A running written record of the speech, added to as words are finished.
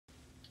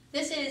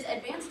This is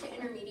advanced to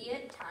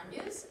intermediate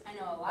tendus. I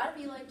know a lot of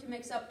you like to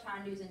mix up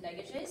tendus and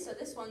dégages, so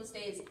this one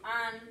stays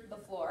on the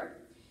floor.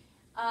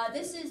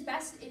 This is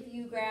best if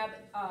you grab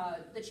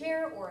the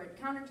chair or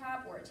a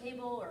countertop or a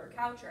table or a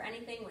couch or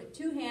anything with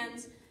two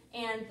hands,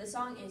 and the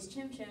song is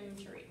Chim Chim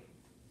Cheree.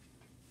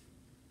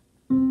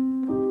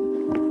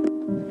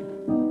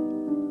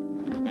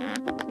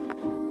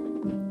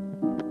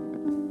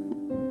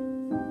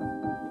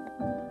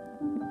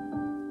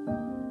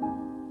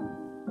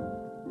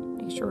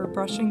 Make sure we're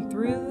brushing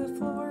through the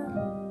floor,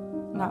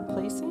 not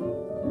placing.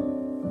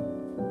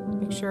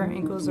 Make sure our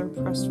ankles are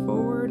pressed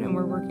forward and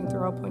we're working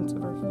through all points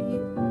of our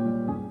feet.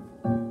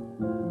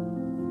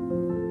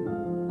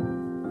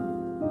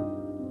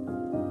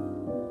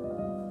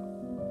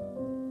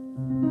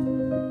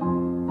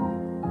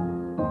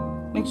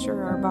 Make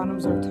sure our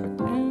bottoms are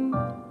tucked in,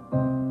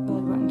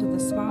 belly button to the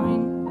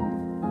spine,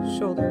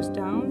 shoulders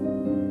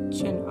down,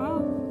 chin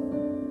up.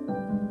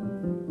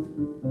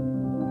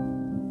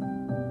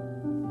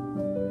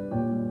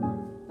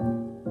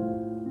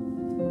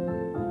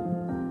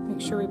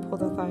 Make sure we pull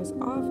the thighs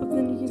off of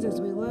the knees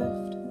as we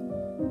lift.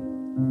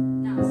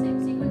 Now same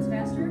sequence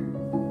faster.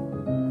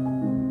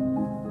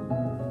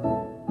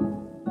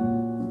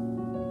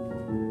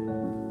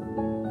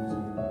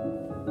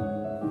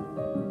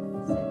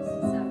 2, 6,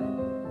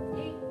 7,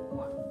 8,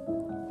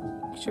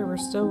 1. Make sure we're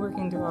still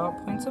working through all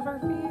points of our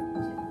feet.